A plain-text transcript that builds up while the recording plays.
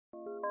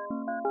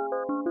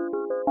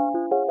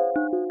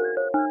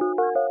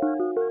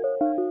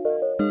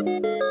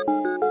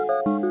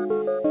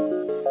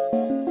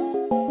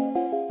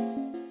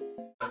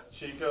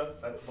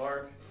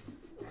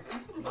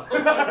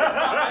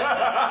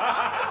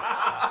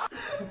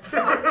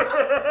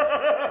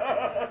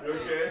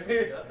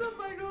Okay. That's up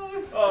my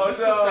nose. Oh, is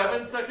this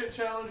the 7-second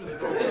challenge?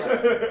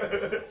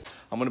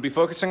 I'm gonna be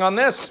focusing on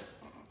this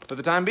for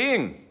the time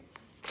being.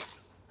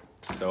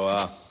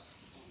 So,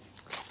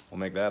 we'll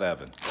make that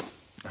happen.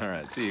 All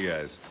right, see you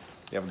guys.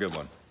 You have a good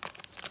one.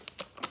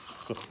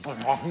 I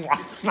love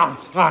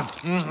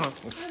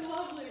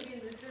living in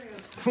the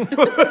trance.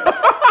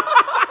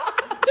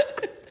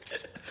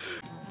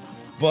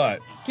 But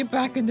Get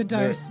back in the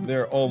dice.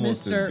 they're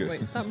almost as Mister. good.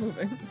 Wait, stop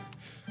moving.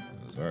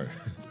 Sorry.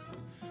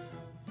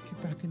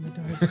 Get back in the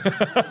dice.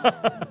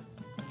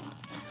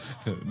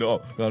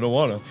 No, I don't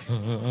wanna. I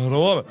don't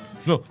wanna.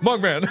 No,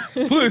 Mugman,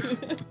 please.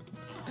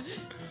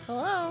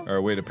 Hello? All right,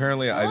 wait,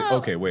 apparently Hello?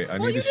 Okay, wait, I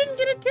Well, need you to... didn't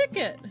get a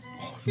ticket.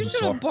 You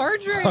should have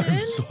barged right I'm in.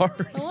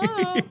 sorry.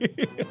 Hello?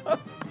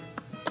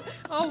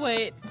 Oh,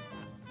 wait.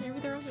 Maybe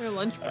they're on their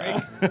lunch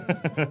break.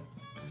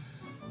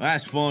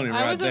 That's funny I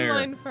right was in there.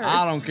 line first.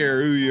 I don't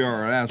care who you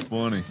are, that's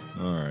funny.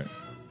 All right.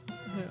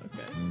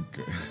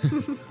 Okay.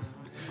 Okay.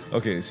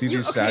 Okay, see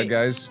these sad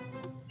guys?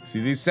 See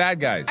these sad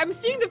guys? I'm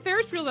seeing the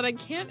Ferris wheel that I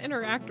can't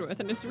interact with,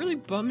 and it's really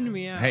bummed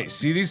me out. Hey,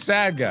 see these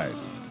sad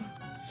guys?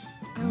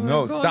 I wanna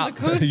No, go on stop.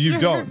 the coaster. You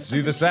don't.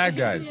 See the sad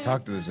guys. Yeah.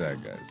 Talk to the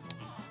sad guys.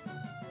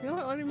 You're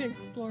not letting me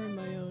explore on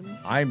my own.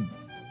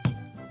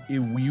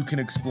 You can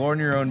explore on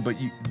your own, but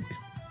you...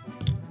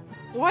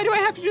 Why do I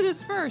have to do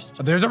this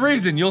first? There's a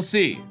reason, you'll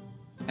see.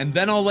 And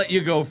then I'll let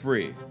you go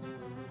free.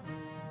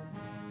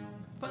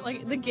 But,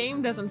 like, the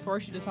game doesn't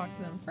force you to talk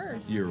to them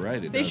first. You're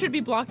right, They should be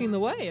blocking the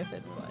way if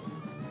it's like...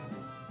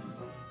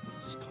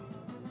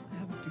 I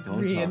have a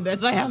degree in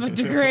this. I have a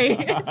degree.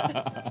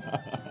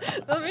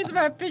 That means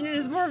my opinion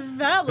is more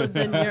valid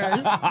than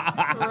yours,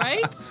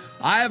 right?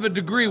 I have a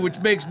degree, which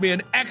makes me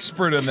an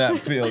expert in that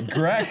field,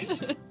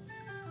 correct?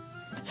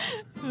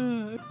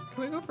 Can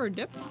we go for a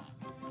dip?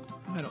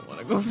 I don't want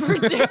to go for a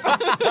dip.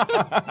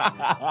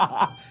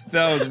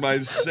 That was my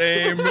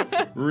same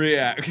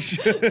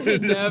reaction.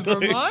 Never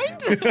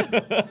mind.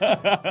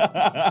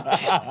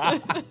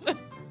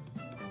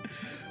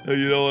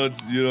 You don't want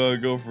to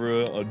go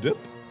for a dip?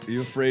 Are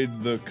you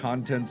afraid the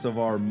contents of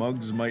our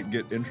mugs might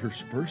get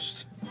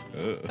interspersed?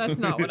 That's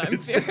not what I'm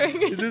fearing.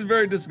 This is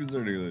very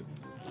disconcerting.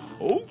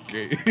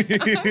 Okay.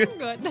 I'm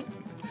good.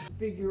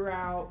 Figure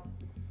out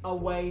a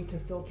way to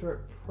filter it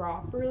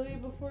properly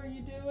before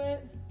you do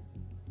it.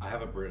 I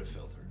have a Brita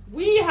filter.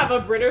 We have a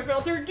Brita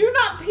filter. Do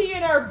not pee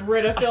in our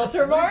Brita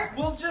filter, Mark.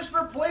 We'll just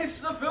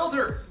replace the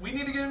filter. We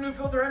need to get a new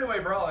filter anyway,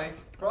 probably.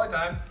 Probably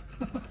time.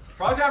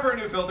 Probably time for a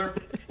new filter.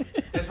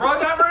 It's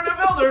probably time for a new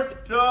filter.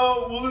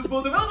 So we'll just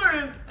put the filter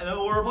in, and then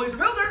we'll replace the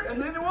filter,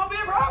 and then it won't be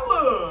a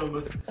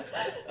problem.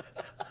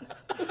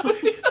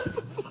 We're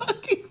gonna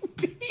fucking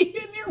pee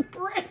in your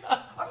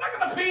Brita. I'm not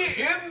gonna pee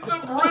in the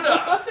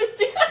Brita.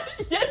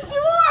 Yes,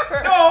 you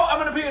are. No, I'm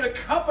gonna pee in a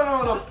cup and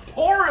I'm gonna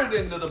pour it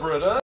into the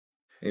Brita.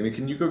 Amy,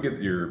 can you go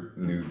get your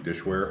new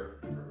dishware?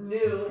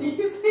 New.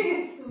 You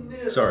say it's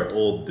new. Sorry,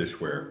 old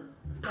dishware.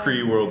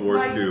 Pre-World War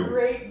II. My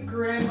great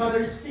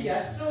grandmother's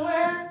Fiesta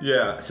ware.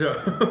 Yeah,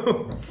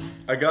 so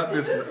I got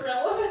this. Is this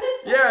relevant?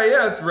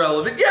 Yeah, it's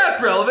relevant. Yeah,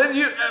 it's relevant.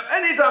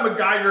 Anytime a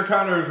Geiger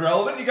counter is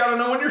relevant, you gotta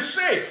know when you're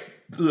safe.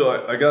 So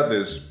I got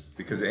this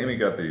because Amy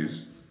got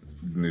these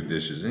new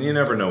dishes, and you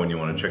never know when you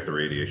want to check the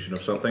radiation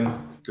of something.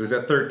 It was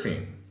at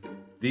 13.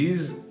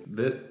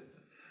 That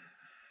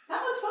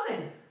one's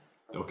fine.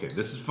 Okay,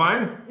 this is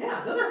fine?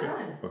 Yeah, those are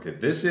fine. Okay,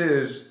 this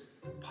is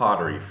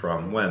pottery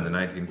from when, the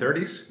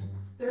 1930s?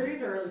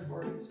 30s or early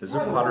 40s. This is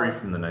pottery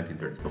from the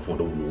 1930s, before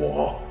the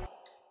war.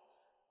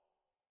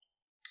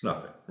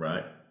 Nothing,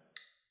 right?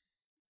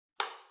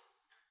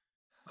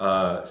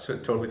 So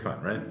totally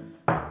fine, right?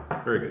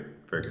 Very good,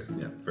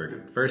 yeah, very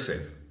good. Very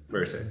safe,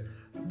 very safe.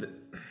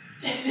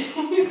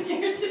 You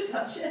scared to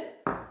touch it?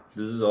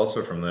 This is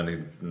also from the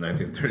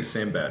 1930s,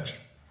 same batch.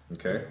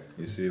 Okay,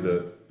 you see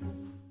the...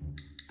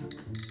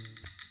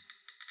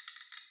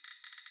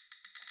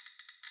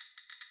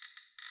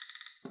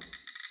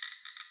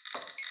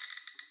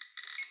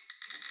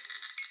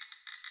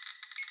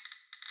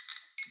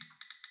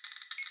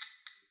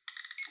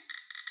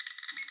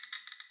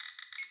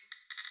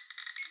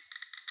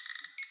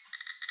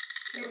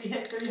 We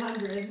hit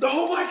 300.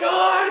 Oh my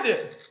god!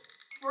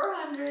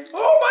 400.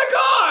 Oh my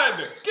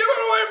god! Give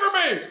it away from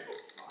me! It's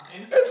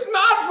fine. It's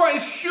not fine.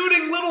 It's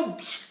shooting little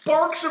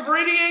sparks of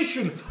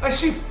radiation. I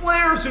see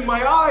flares in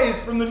my eyes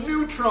from the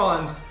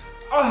neutrons.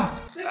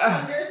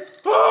 600.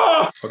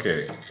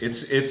 Okay,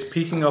 it's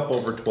peaking up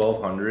over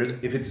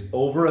 1,200. If it's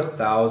over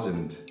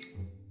 1,000,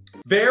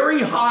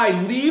 Very high.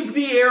 Leave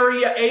the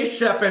area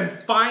ASAP and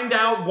find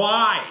out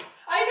why.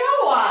 I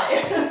know why.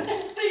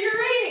 It's the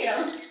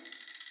uranium.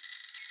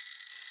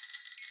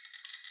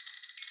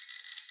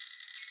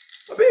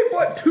 I mean,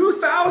 what?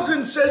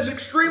 2,000 says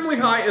extremely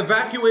high.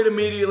 Evacuate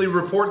immediately.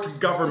 Report to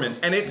government.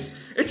 And it's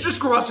just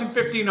crossing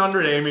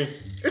 1,500, Amy.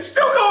 It's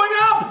still going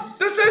up.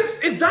 This says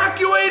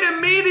evacuate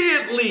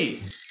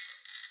immediately.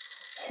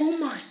 Oh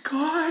my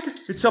God.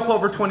 It's up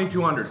over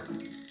 2,200.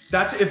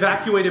 That's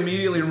evacuate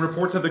immediately and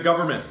report to the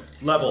government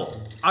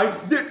level.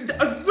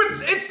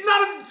 It's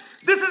not a,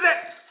 this is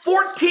at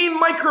 14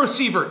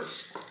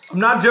 microsieverts. I'm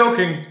not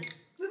joking.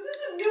 This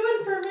isn't new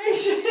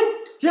information.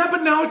 Yeah,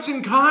 but now it's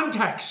in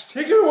context.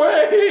 Take it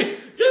away.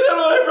 Get it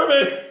away from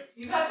me.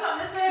 You got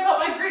something to say about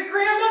my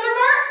great-grandmother,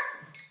 Mark?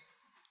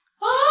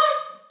 Huh?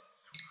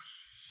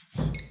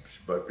 She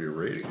might be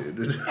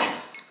irradiated.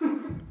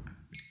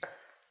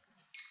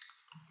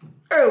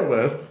 Hey,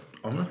 Liz.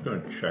 I'm just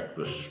gonna check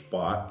the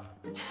spot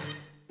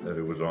that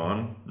it was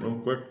on real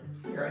quick.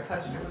 Here, I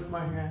touched it with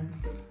my hand.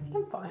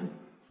 I'm fine.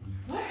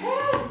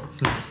 What?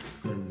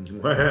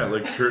 My hand,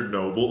 like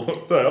Chernobyl.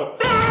 What the hell?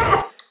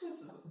 This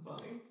isn't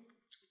funny.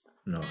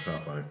 No, it's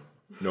not funny.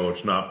 No,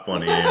 it's not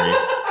funny, Amy.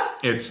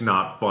 It's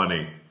not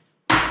funny.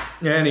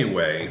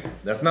 Anyway,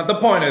 that's not the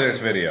point of this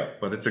video,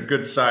 but it's a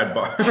good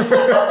sidebar.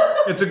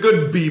 It's a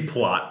good B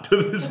plot to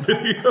this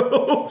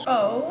video.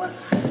 Oh.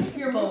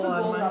 Here, move the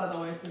bowls out of the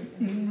way so we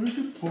can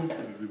see.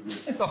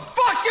 The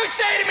fuck you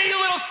say to me, you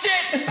little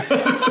shit!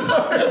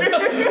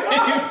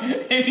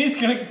 Amy's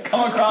gonna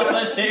come across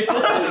that table.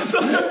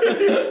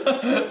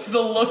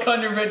 The look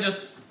on your face just.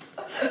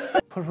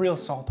 Put real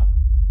salt on.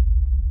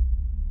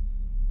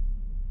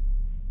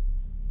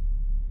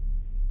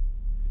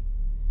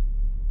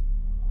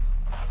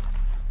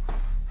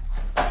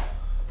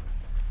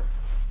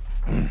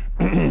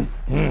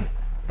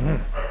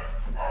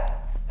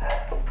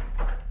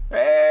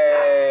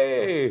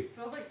 Hey!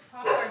 Smells like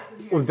Pop-Tarts in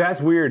here. Well,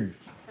 that's weird.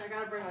 I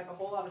gotta bring like a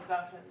whole lot of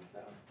stuff in, so.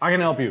 I can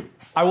help you.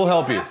 I will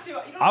help you. have to. You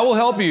don't I will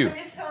have help to. you. I'm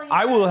just telling you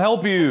I will that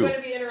help I'm you. going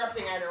to be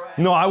interrupting either way.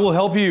 No, I will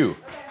help you. Okay.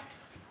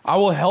 I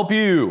will help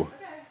you. Okay.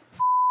 Is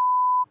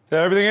that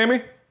everything,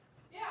 Amy?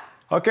 Yeah.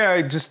 Okay,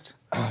 I just.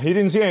 You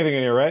didn't see anything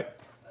in here, right?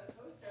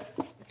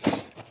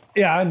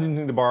 Yeah, I didn't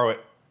need to borrow it.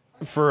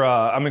 For,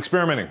 I'm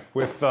experimenting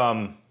with,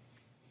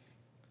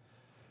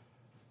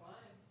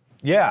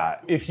 Yeah,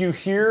 if you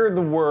hear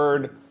the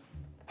word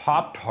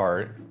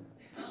Pop-Tart,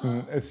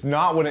 it's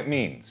not what it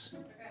means.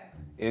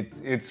 Okay.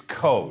 It's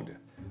code.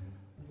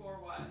 For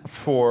what?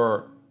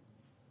 For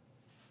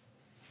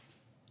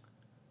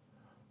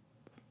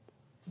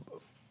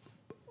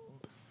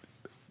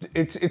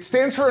it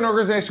stands for an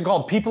organization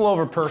called People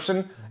Over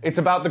Person. It's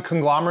about the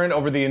conglomerate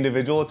over the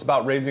individual. It's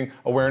about raising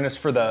awareness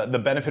for the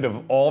benefit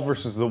of all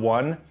versus the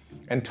one.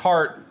 And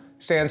TART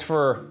stands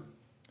for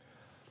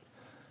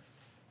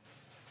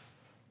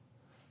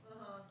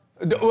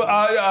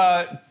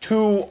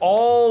to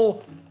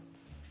all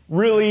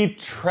really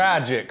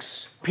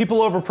tragics.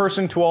 People Over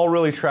Person to all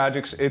really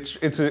tragics.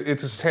 It's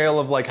a tale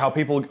of like how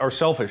people are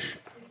selfish.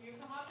 Did you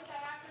come up with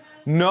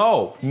that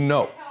acronym? No.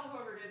 Tell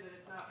whoever did that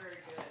it's not very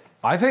good.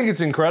 I think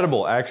it's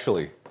incredible,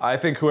 actually. I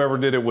think whoever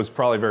did it was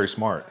probably very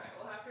smart. Alright,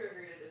 we'll have to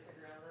agree to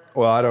disagree on that.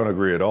 Well, I don't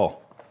agree at all.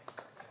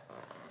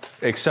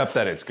 Except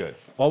that it's good.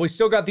 While we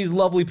still got these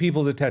lovely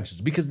people's attentions,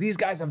 because these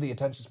guys have the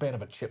attention span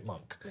of a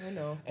chipmunk. I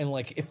know. And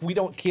like, if we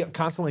don't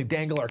constantly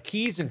dangle our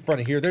keys in front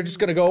of here, they're just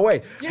gonna go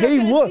away. You're Hey,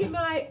 not gonna look! see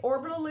my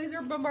orbital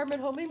laser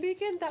bombardment homing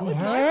beacon? That was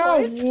my Wow,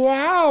 voice.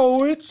 wow,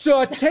 it's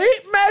a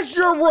tape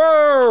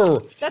measurer!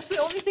 That's the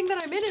only thing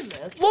that I'm in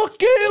this.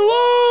 Looky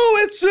Lou,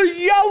 it's a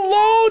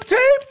yellow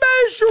tape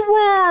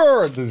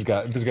measurer! This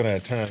is gonna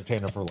turn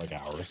entertainer for like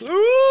hours.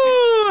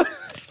 Ooh!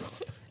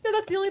 No,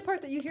 that's the only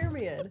part that you hear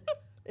me in.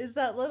 Is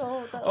that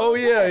little? Oh,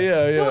 yeah,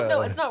 yeah. Don't,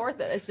 no, it's not worth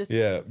it. It's just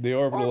Yeah, the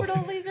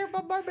orbital laser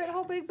bombardment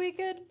homing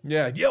beacon.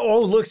 Yeah.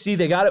 Oh, look, see,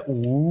 they got it.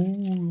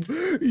 Ooh.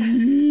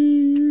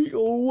 Eee.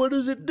 Oh, what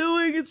is it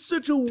doing? It's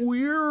such a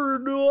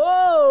weird.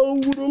 Oh.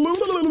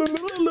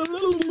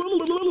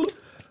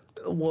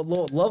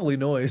 Well, lovely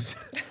noise.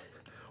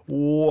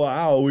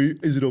 Wow.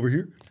 Is it over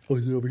here? Oh,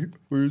 is it over here?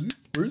 Where is it?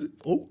 Where is it?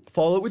 Oh,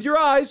 follow it with your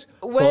eyes.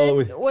 Follow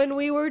it. When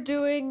we were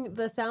doing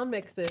the sound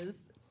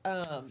mixes,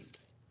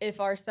 if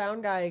our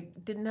sound guy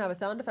didn't have a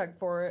sound effect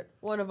for it,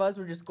 one of us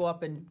would just go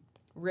up and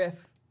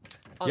riff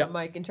on Yep. the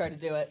mic and try to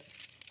do it.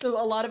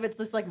 So a lot of it's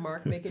just like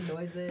Mark making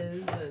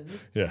noises, and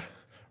Yeah.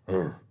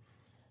 and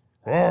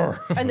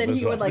then That's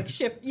he would all. like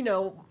shift,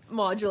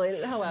 modulate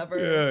it however.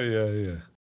 Yeah.